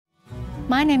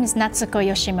My name is Natsuko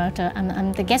Yoshimoto and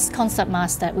I'm the Guest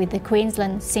Concertmaster with the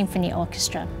Queensland Symphony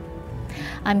Orchestra.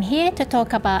 I'm here to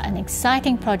talk about an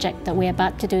exciting project that we're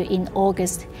about to do in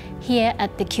August here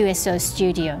at the QSO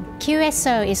studio.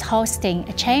 QSO is hosting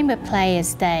a Chamber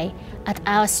Players Day at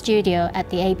our studio at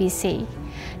the ABC.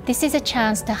 This is a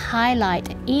chance to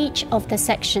highlight each of the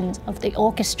sections of the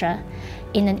orchestra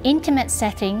in an intimate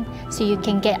setting so you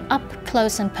can get up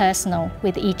close and personal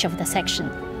with each of the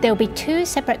sections. There will be two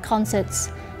separate concerts,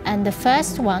 and the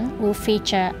first one will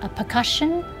feature a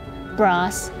percussion,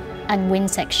 brass and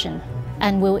wind section.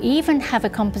 And we'll even have a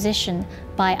composition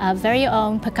by our very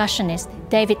own percussionist,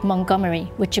 David Montgomery,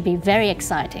 which will be very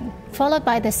exciting. Followed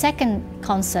by the second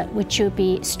concert, which will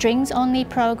be strings-only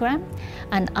program,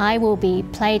 and I will be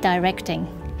play directing.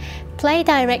 Play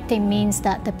directing means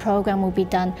that the program will be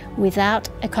done without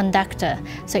a conductor.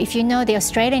 So if you know the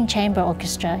Australian Chamber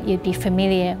Orchestra, you'd be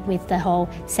familiar with the whole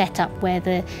setup where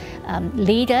the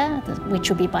leader, which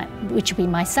will be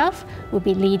myself, will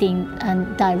be leading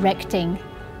and directing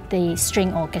the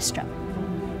string orchestra.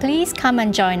 Please come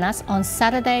and join us on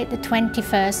Saturday the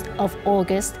 21st of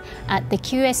August at the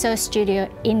QSO studio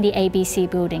in the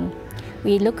ABC building.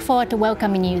 We look forward to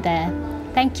welcoming you there.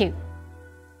 Thank you.